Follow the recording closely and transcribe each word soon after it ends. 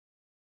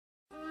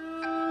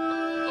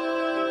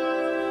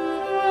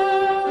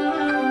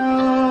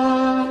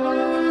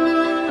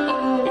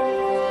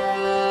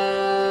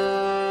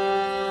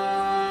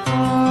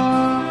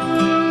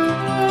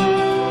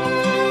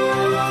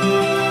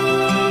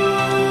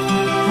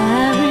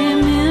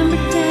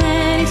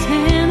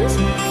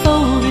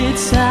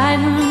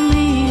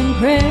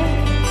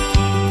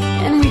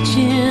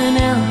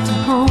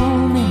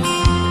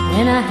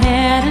and I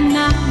had a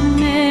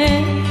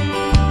nightmare.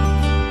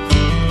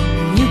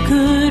 You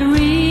could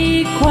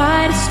read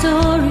quite a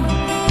story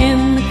in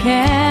the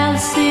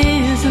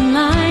calluses and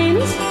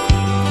lines.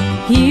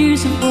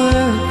 Years of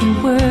work and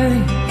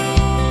worry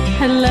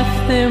had left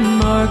their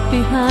mark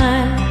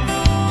behind.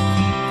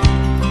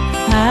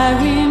 I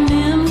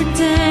remember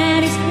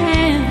Daddy's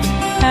hands,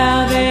 how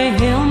they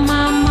held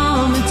my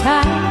mama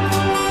tight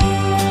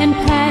and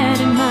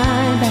patted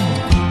my back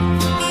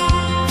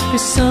for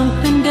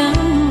something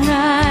done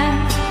right.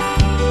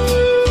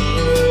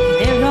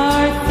 There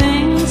are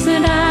things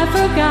that I've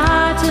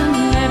forgotten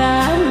that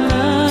I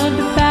loved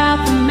about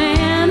the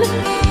man,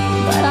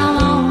 but I'll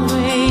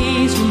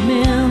always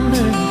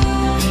remember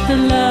the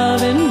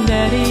love in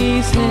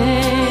Daddy's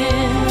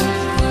hands.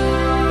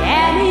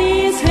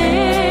 Daddy's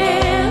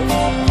hands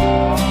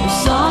were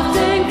soft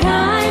and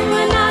kind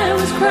when I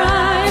was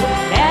crying.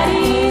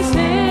 Daddy's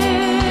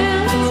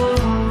hands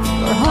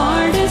were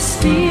hard as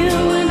steel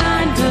when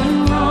I'd done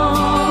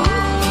wrong.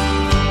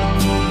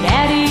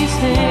 Daddy's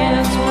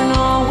hands weren't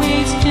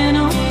always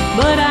gentle,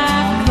 but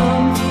I've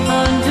come to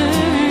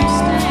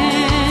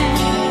understand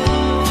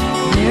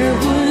there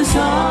was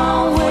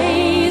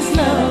always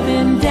love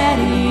in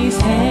Daddy's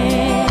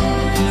hands.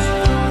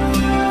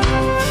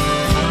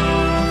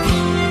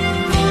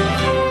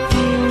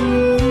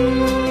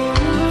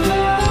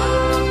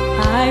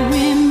 I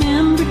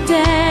remember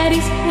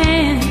Daddy's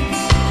hands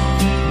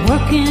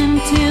working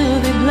till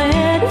they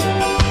bled,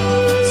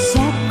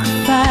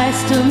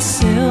 sacrificed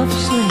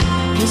unselfishly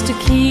just to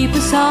keep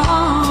us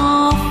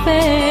all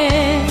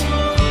fed.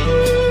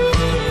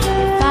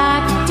 If I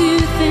could do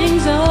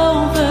things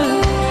over,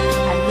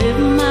 I'd live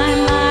my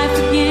life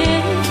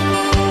again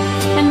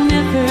and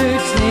never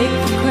take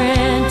for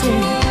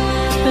granted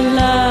the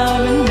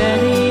love in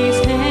Daddy's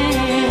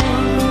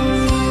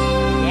hands.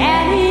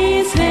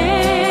 Daddy's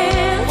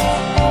hands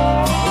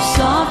were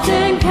soft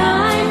and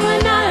kind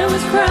when I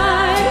was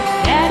crying.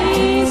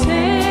 Daddy's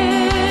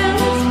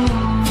hands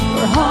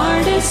were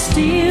hard as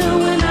steel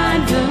when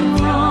I'd done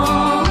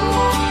wrong.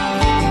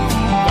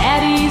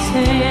 Daddy's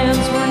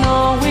hands weren't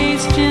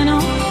always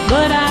gentle,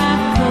 but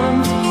I've come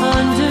to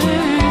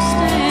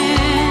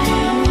understand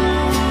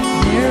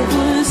there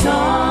was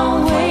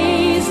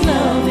always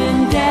love in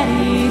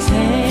Daddy's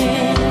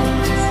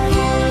hands.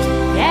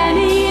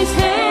 Daddy's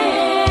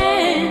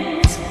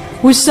hands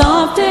were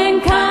soft and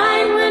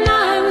kind when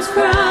I was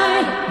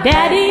crying.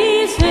 Daddy